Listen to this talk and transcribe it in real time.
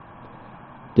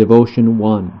Devotion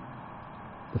 1.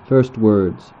 The first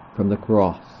words from the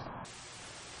cross.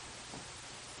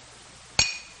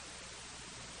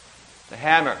 The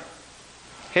hammer,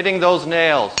 hitting those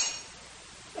nails,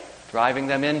 driving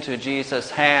them into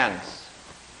Jesus' hands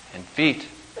and feet.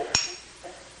 It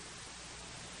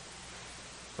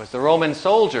was the Roman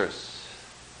soldiers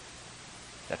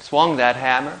that swung that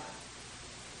hammer.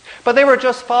 But they were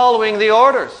just following the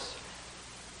orders.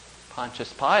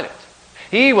 Pontius Pilate,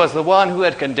 he was the one who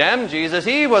had condemned Jesus.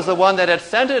 He was the one that had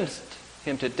sentenced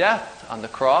him to death on the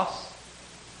cross.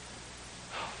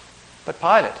 But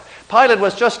Pilate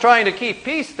was just trying to keep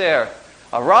peace there.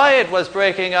 A riot was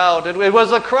breaking out. It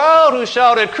was the crowd who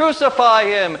shouted, "Crucify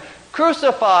him!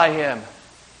 Crucify him!"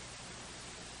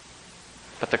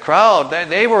 But the crowd,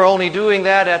 they were only doing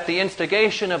that at the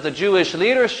instigation of the Jewish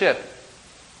leadership.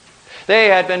 They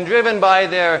had been driven by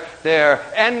their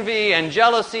envy and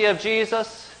jealousy of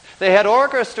Jesus. They had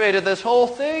orchestrated this whole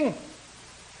thing.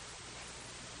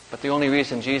 But the only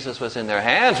reason Jesus was in their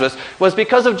hands was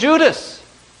because of Judas,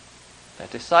 that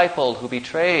disciple who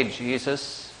betrayed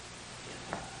Jesus.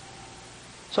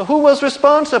 So who was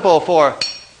responsible for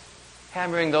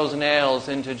hammering those nails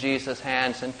into Jesus'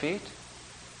 hands and feet?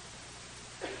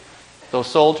 Those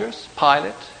soldiers,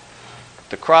 Pilate,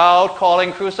 the crowd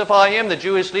calling crucify him, the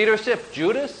Jewish leadership,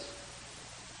 Judas?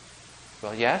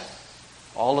 Well, yes,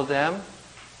 all of them.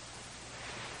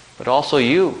 But also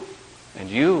you and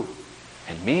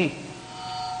me.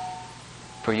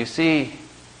 For you see,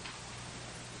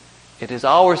 it is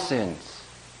our sins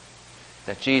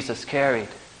that Jesus carried.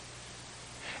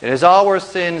 It is our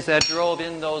sins that drove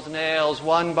in those nails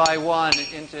one by one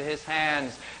into his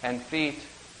hands and feet.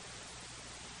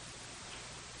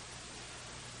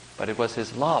 But it was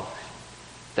his love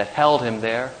that held him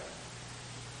there.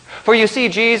 For you see,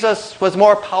 Jesus was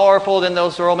more powerful than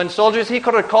those Roman soldiers. He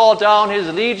could have called down his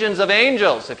legions of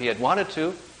angels if he had wanted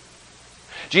to.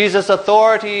 Jesus'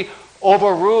 authority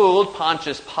overruled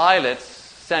Pontius Pilate's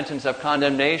sentence of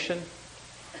condemnation.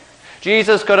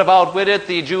 Jesus could have outwitted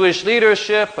the Jewish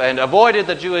leadership and avoided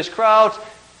the Jewish crowds.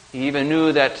 He even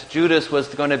knew that Judas was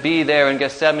going to be there in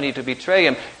Gethsemane to betray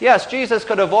him. Yes, Jesus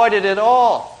could have avoided it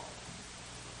all.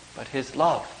 But his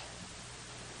love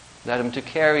led him to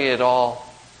carry it all.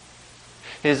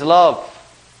 His love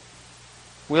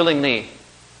willingly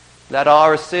let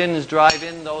our sins drive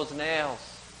in those nails.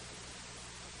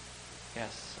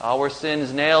 Yes, our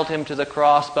sins nailed him to the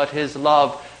cross, but his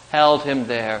love held him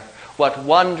there. What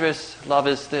wondrous love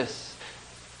is this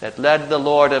that led the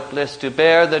Lord of bliss to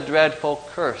bear the dreadful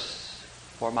curse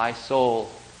for my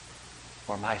soul,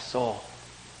 for my soul.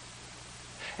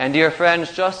 And dear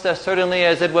friends, just as certainly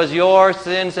as it was your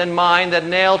sins and mine that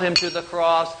nailed him to the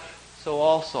cross, so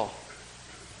also,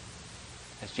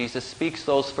 as Jesus speaks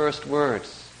those first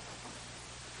words,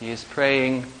 he is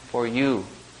praying for you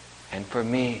and for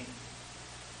me.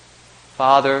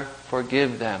 Father,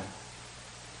 forgive them,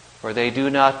 for they do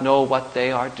not know what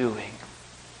they are doing.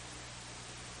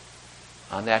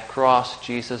 On that cross,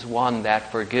 Jesus won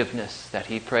that forgiveness that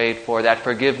he prayed for, that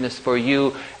forgiveness for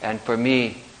you and for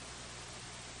me.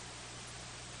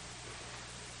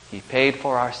 He paid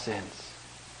for our sins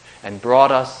and brought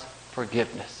us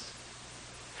forgiveness.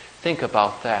 Think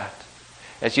about that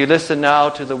as you listen now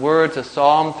to the words of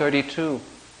Psalm 32,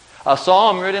 a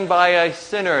psalm written by a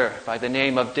sinner by the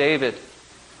name of David,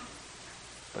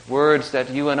 but words that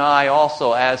you and I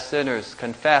also as sinners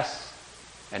confess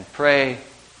and pray,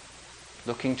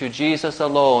 looking to Jesus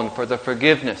alone for the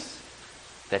forgiveness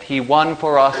that he won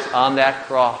for us on that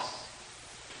cross.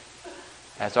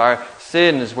 As our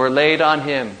sins were laid on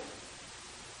him,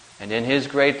 and in his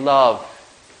great love,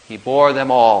 he bore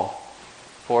them all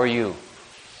for you,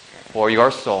 for your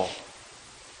soul.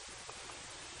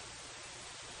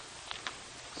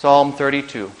 Psalm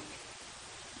 32.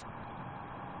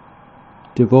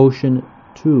 Devotion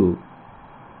 2.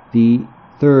 The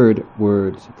third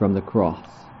words from the cross.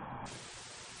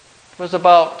 It was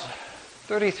about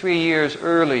 33 years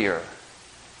earlier,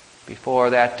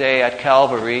 before that day at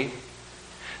Calvary,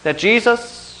 that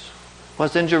Jesus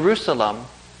was in Jerusalem,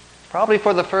 probably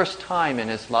for the first time in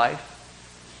his life.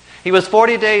 He was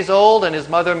 40 days old, and his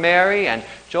mother Mary and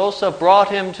Joseph brought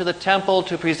him to the temple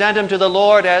to present him to the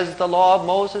Lord as the law of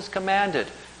Moses commanded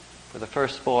for the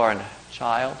firstborn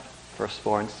child,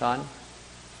 firstborn son.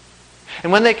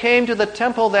 And when they came to the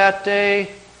temple that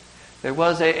day, there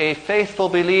was a faithful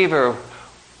believer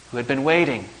who had been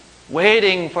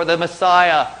waiting for the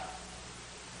Messiah.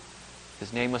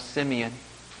 His name was Simeon.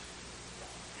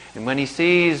 And when he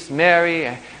sees Mary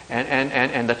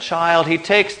and the child, he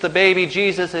takes the baby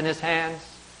Jesus in his hands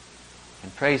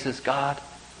and praises God.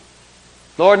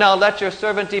 Lord, now let your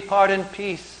servant depart in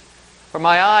peace, for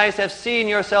my eyes have seen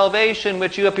your salvation,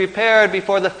 which you have prepared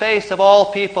before the face of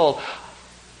all people,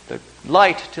 the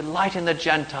light to lighten the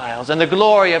Gentiles, and the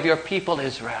glory of your people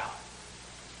Israel.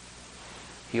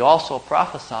 He also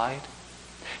prophesied.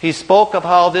 He spoke of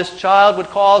how this child would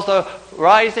cause the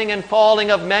rising and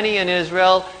falling of many in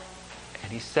Israel,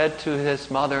 and he said to his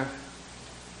mother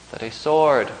that a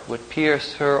sword would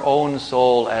pierce her own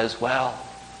soul as well.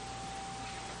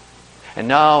 And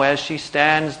now as she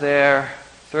stands there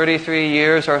 33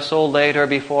 years or so later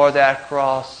before that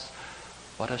cross,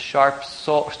 what a sharp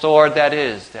sword that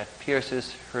is that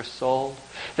pierces her soul.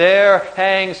 There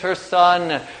hangs her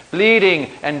son,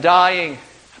 bleeding and dying.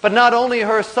 But not only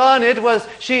her son,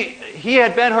 he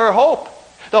had been her hope,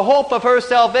 the hope of her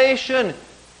salvation.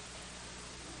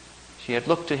 She had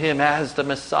looked to him as the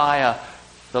Messiah,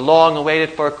 the long-awaited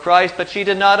for Christ, but she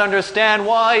did not understand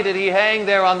why did he hang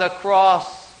there on the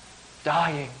cross,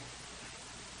 dying.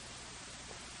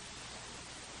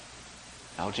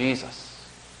 Now Jesus,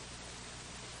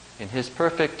 in his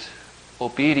perfect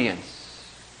obedience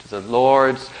to the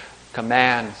Lord's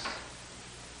commands,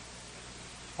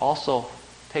 also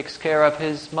takes care of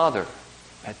his mother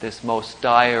at this most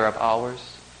dire of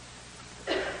hours.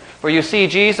 For you see,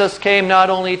 Jesus came not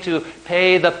only to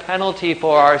pay the penalty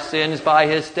for our sins by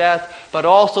his death, but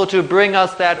also to bring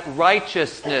us that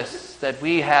righteousness that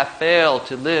we have failed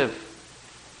to live.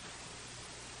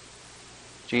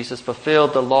 Jesus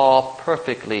fulfilled the law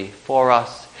perfectly for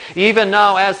us. Even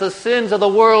now, as the sins of the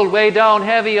world weigh down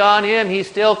heavy on him, he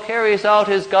still carries out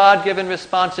his God-given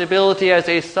responsibility as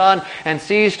a son and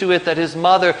sees to it that his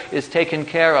mother is taken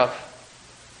care of.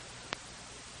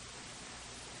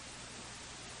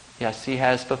 Yes, he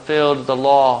has fulfilled the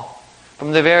law.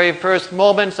 From the very first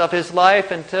moments of his life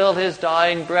until his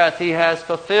dying breath, he has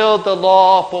fulfilled the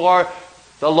law for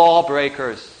the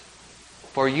lawbreakers,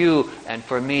 for you and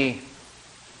for me.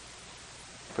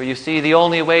 For you see, the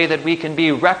only way that we can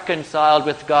be reconciled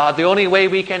with God, the only way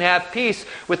we can have peace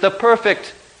with the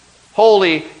perfect,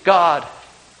 holy God,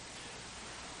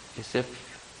 is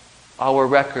if our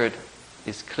record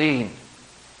is clean.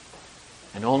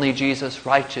 And only Jesus'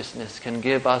 righteousness can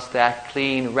give us that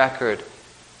clean record.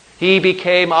 He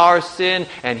became our sin,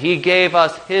 and he gave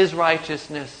us his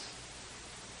righteousness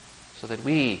so that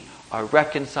we are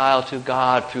reconciled to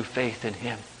God through faith in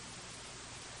him.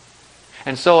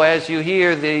 And so as you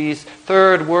hear these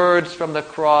third words from the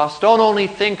cross, don't only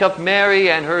think of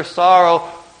Mary and her sorrow,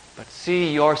 but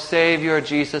see your Savior,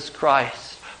 Jesus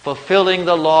Christ, fulfilling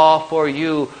the law for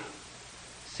you.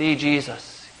 See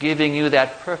Jesus giving you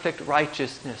that perfect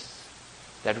righteousness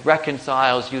that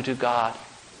reconciles you to God.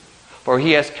 For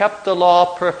he has kept the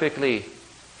law perfectly,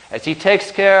 as he takes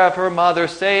care of her mother,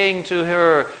 saying to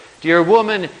her, "Dear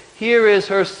woman, here is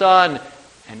her son,"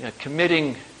 and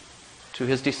committing to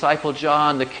his disciple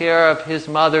John the care of his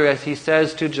mother, as he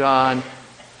says to John,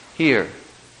 "Here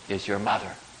is your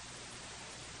mother."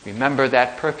 Remember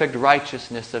that perfect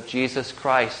righteousness of Jesus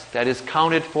Christ that is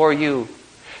counted for you.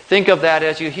 Think of that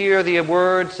as you hear the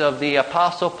words of the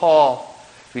Apostle Paul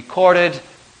recorded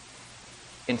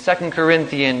in 2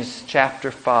 Corinthians chapter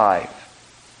 5.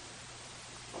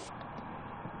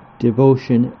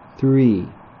 Devotion 3,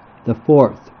 the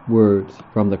fourth words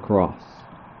from the cross.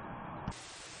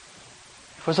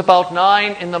 It was about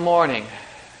 9 in the morning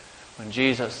when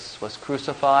Jesus was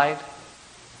crucified.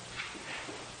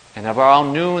 And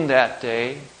around noon that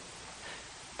day,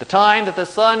 the time that the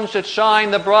sun should shine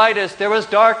the brightest, there was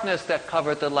darkness that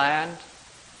covered the land.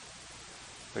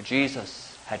 For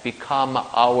Jesus had become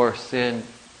our sin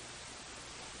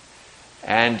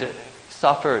and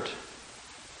suffered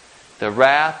the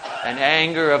wrath and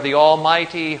anger of the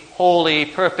Almighty, holy,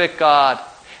 perfect God.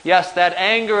 Yes, that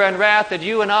anger and wrath that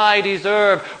you and I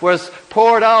deserve was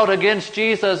poured out against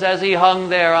Jesus as he hung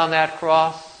there on that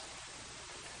cross.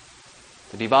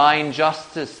 The divine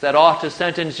justice that ought to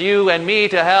sentence you and me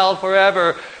to hell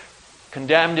forever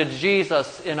condemned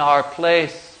Jesus in our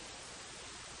place.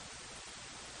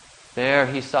 There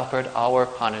he suffered our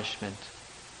punishment,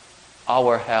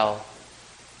 our hell.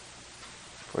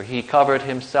 For he covered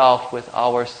himself with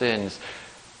our sins,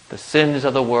 the sins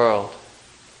of the world.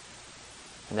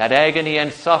 And that agony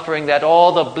and suffering, that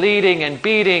all the bleeding and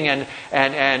beating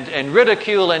and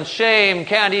ridicule and shame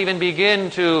can't even begin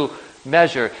to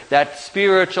measure. That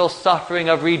spiritual suffering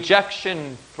of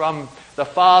rejection from the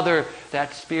Father,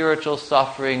 that spiritual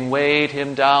suffering weighed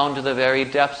him down to the very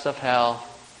depths of hell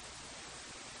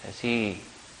as he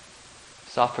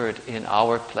suffered in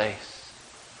our place.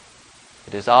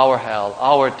 It is our hell,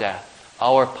 our death,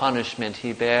 our punishment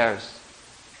he bears.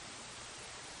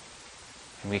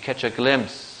 And we catch a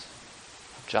glimpse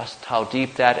of just how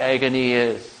deep that agony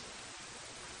is,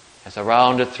 as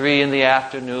around 3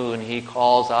 p.m. he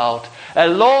calls out,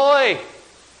 Eloi,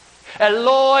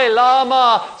 Eloi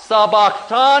lama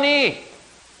sabachthani.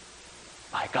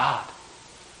 My God,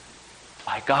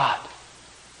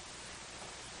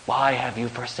 why have you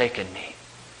forsaken me?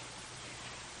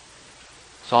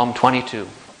 Psalm 22.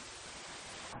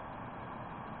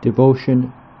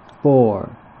 Devotion 4.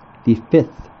 The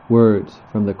 5th words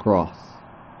from the cross.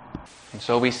 And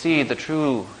so we see the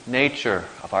true nature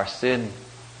of our sin.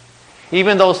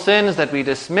 Even those sins that we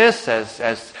dismiss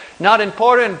as not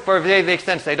important for the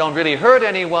extent they don't really hurt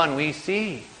anyone, we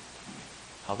see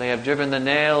how they have driven the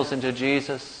nails into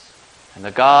Jesus and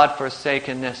the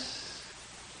God-forsakenness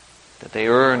that they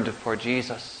earned for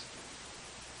Jesus.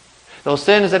 Those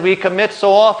sins that we commit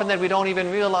so often that we don't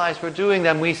even realize we're doing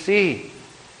them, we see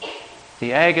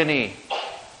the agony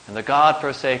and the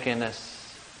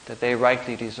God-forsakenness that they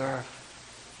rightly deserve.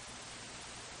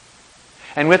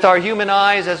 And with our human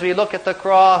eyes, as we look at the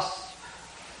cross,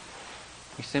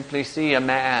 we simply see a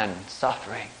man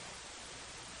suffering.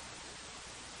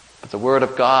 But the Word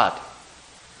of God,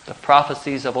 the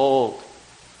prophecies of old,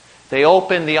 they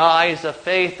open the eyes of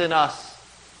faith in us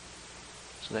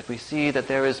so that we see that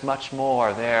there is much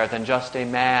more there than just a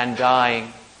man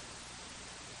dying.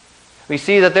 We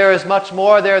see that there is much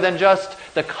more there than just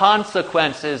the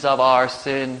consequences of our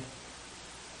sin.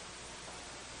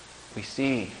 We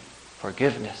see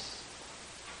forgiveness.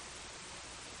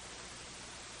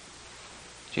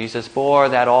 Jesus bore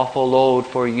that awful load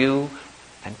for you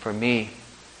and for me,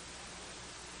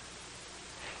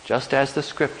 just as the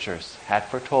Scriptures had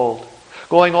foretold,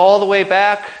 going all the way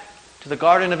back to the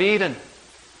Garden of Eden.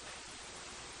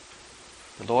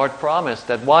 The Lord promised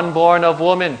that one born of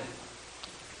woman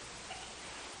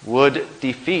would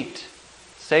defeat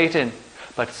Satan,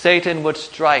 but Satan would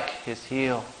strike his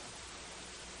heel.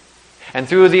 And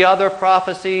through the other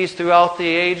prophecies throughout the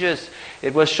ages,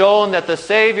 it was shown that the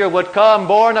Savior would come,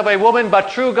 born of a woman,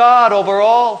 but true God over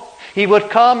all. He would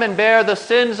come and bear the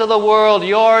sins of the world,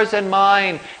 yours and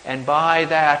mine, and by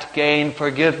that gain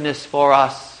forgiveness for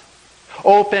us.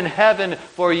 Open heaven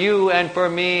for you and for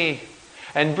me,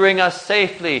 and bring us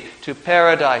safely to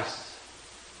paradise.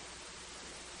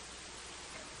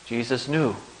 Jesus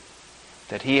knew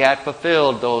that he had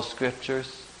fulfilled those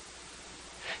Scriptures.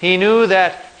 He knew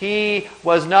that he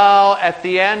was now at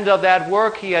the end of that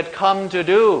work he had come to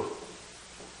do.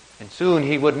 And soon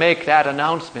he would make that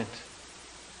announcement.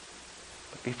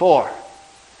 But before,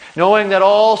 knowing that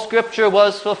all Scripture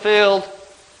was fulfilled,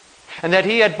 and that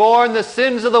he had borne the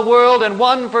sins of the world and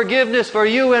won forgiveness for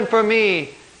you and for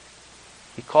me,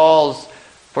 he calls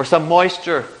for some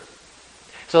moisture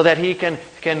so that he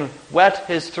can wet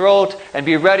his throat and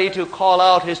be ready to call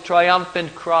out his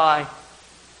triumphant cry.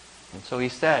 And so he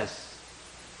says,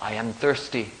 I am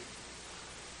thirsty.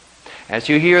 As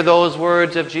you hear those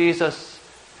words of Jesus,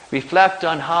 reflect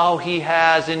on how he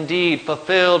has indeed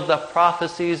fulfilled the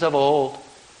prophecies of old.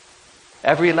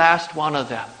 Every last one of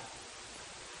them.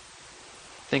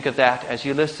 Think of that as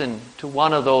you listen to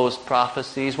one of those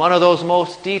prophecies, one of those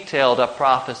most detailed of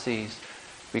prophecies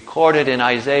recorded in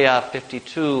Isaiah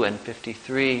 52 and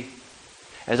 53.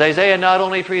 As Isaiah not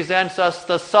only presents us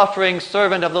the suffering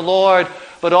servant of the Lord,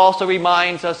 but also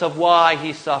reminds us of why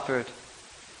he suffered.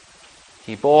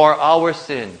 He bore our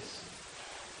sins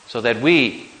so that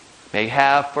we may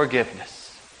have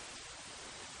forgiveness.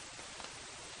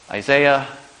 Isaiah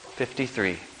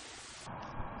 53.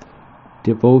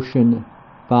 Devotion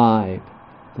 5.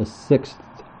 The 6th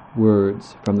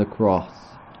words from the cross.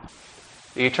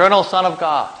 The eternal Son of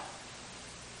God,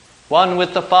 one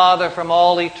with the Father from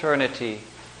all eternity,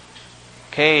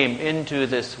 came into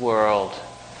this world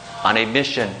on a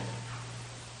mission.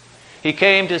 He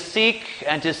came to seek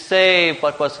and to save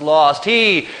what was lost.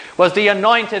 He was the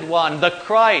anointed one, the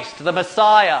Christ, the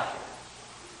Messiah,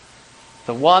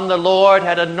 the one the Lord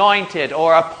had anointed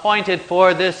or appointed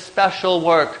for this special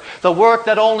work, the work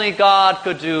that only God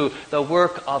could do, the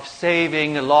work of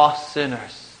saving lost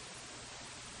sinners.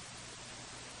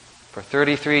 For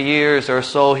 33 years or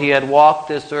so, he had walked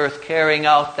this earth carrying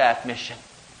out that mission.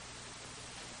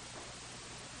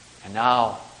 And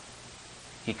now,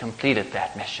 he completed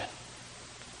that mission.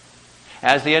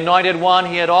 As the anointed one,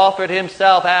 he had offered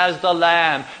himself as the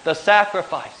lamb, the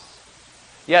sacrifice.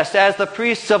 Yes, as the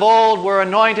priests of old were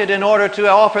anointed in order to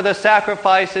offer the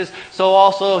sacrifices, so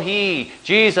also he,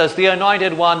 Jesus, the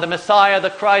anointed one, the Messiah, the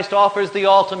Christ, offers the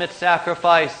ultimate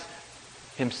sacrifice,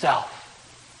 himself.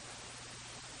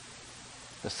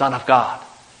 The Son of God,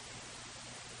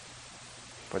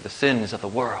 for the sins of the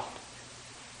world.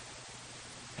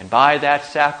 And by that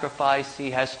sacrifice, he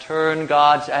has turned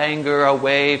God's anger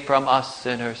away from us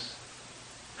sinners.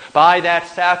 By that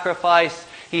sacrifice,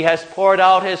 he has poured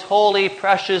out his holy,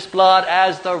 precious blood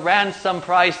as the ransom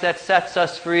price that sets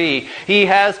us free. He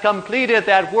has completed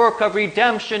that work of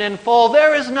redemption in full.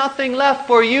 There is nothing left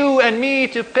for you and me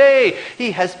to pay. He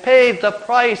has paid the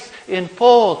price in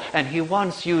full. And he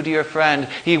wants you, dear friend,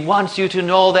 he wants you to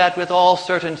know that with all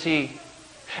certainty.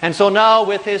 And so now,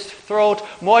 with his throat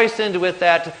moistened with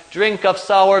that drink of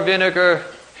sour vinegar,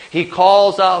 he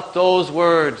calls out those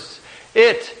words,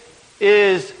 "It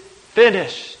is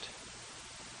finished."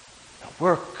 The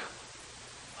work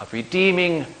of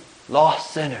redeeming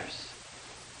lost sinners,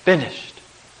 finished,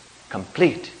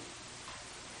 complete,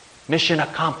 mission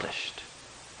accomplished.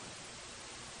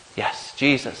 Yes,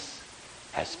 Jesus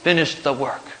has finished the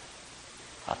work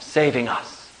of saving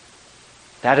us.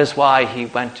 That is why he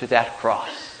went to that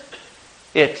cross.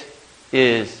 It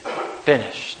is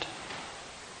finished.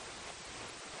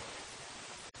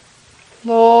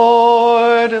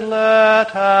 Lord,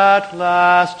 let at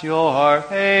last your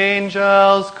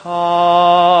angels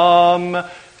come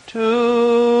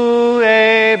to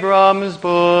Abram's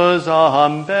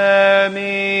bosom, bear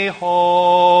me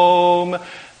home,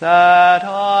 that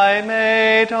I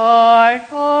may die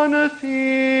unfearing,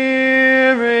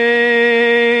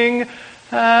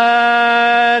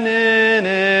 and in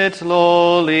its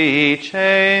lowly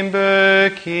chamber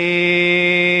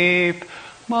keep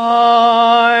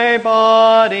my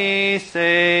body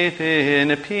safe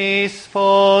in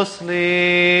peaceful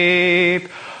sleep,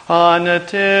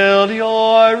 until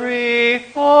your reappearing,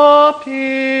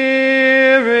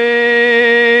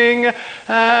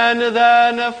 and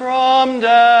then from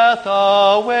death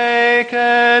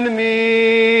awaken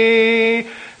me,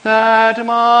 that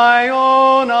my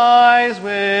own eyes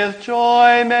with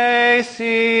joy may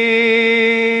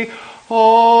see,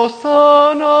 O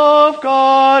Son of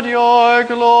God, your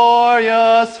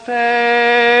glorious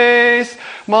face,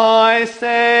 my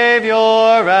Savior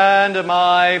and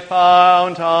my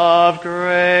fount of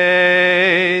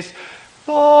grace.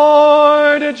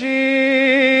 Lord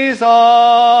Jesus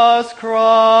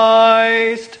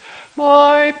Christ,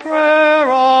 my prayer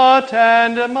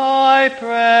attend, my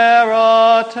prayer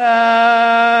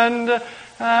attend,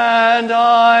 and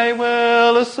I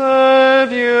will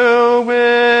serve you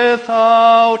with